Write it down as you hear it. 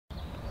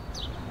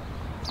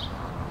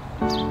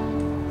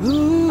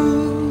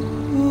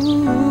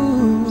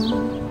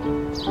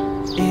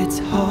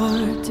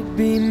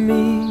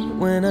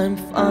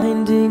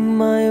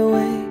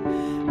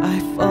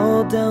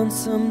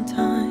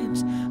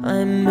sometimes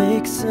I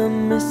make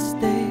some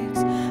mistakes.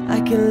 I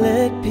can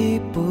let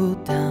people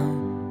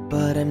down,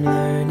 but I'm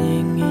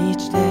learning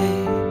each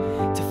day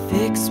to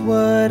fix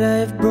what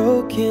I've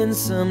broken.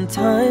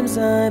 Sometimes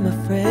I'm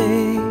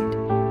afraid.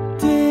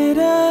 Did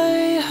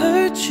I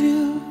hurt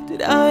you?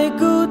 Did I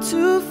go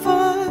too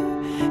far?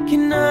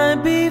 Can I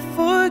be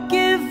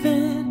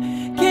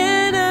forgiven?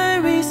 Can I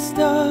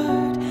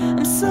restart?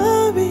 I'm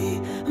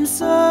sorry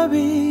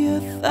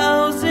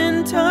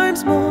 1,000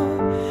 times more,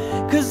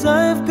 'cause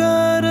I've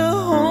got a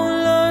whole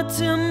lot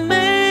to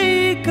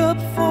make up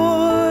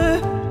for.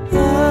 I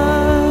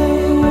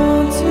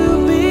want to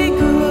be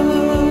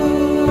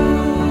good,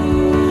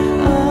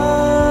 I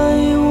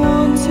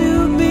want to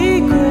be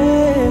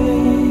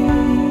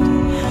great,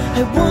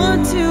 I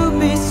want to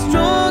be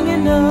strong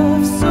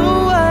enough so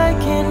I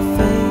can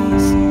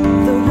face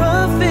the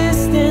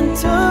roughest and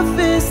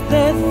toughest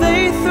that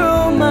they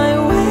throw my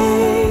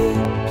way.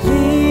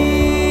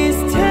 Please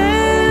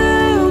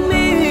tell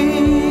me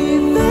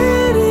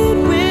that it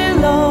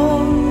will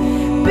all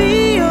be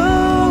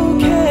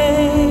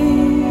okay.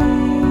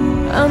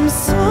 I'm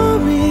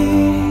sorry,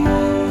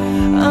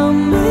 I'll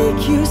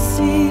make you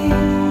see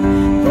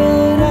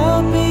that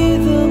I'll be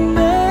the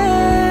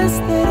best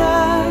that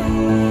I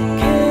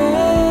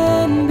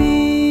can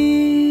be.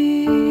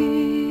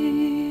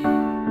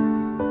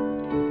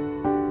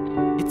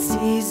 It's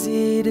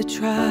easy to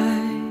try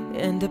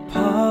and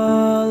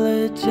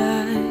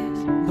apologize,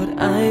 but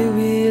I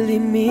really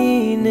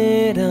mean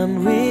it, I'm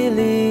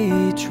really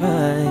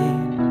trying.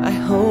 I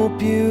hope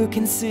you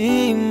can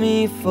see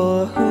me for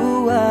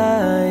who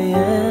I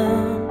am.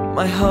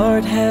 My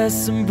heart has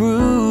some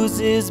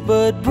bruises,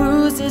 but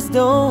bruises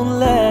don't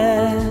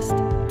last.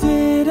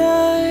 Did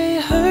I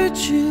hurt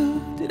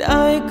you? Did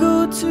I go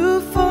too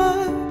far?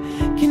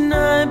 Can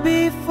I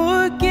be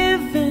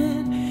forgiven?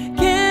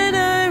 Can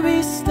I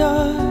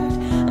restart?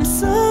 I'm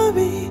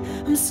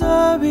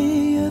sorry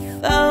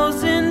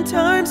 1,000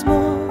 times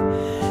more,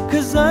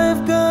 'cause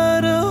I've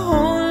got a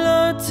whole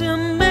lot to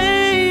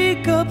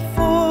make up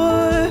for.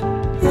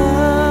 I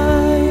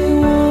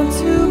want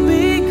to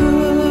be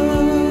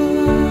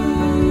good,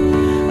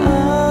 I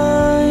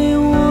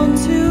want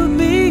to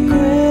be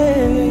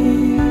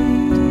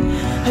great,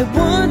 I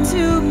want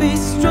to be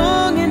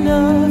strong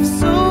enough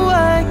so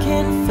I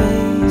can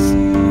face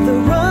the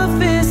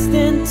roughest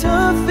and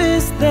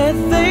toughest that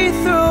they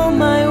throw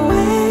my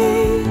way.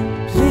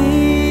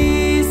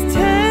 Please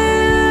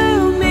tell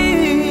me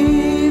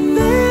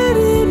that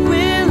it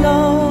will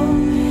all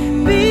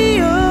be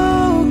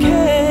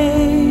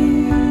okay.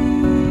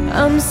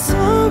 I'm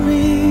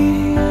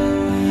sorry,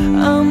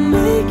 I'll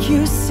make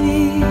you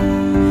see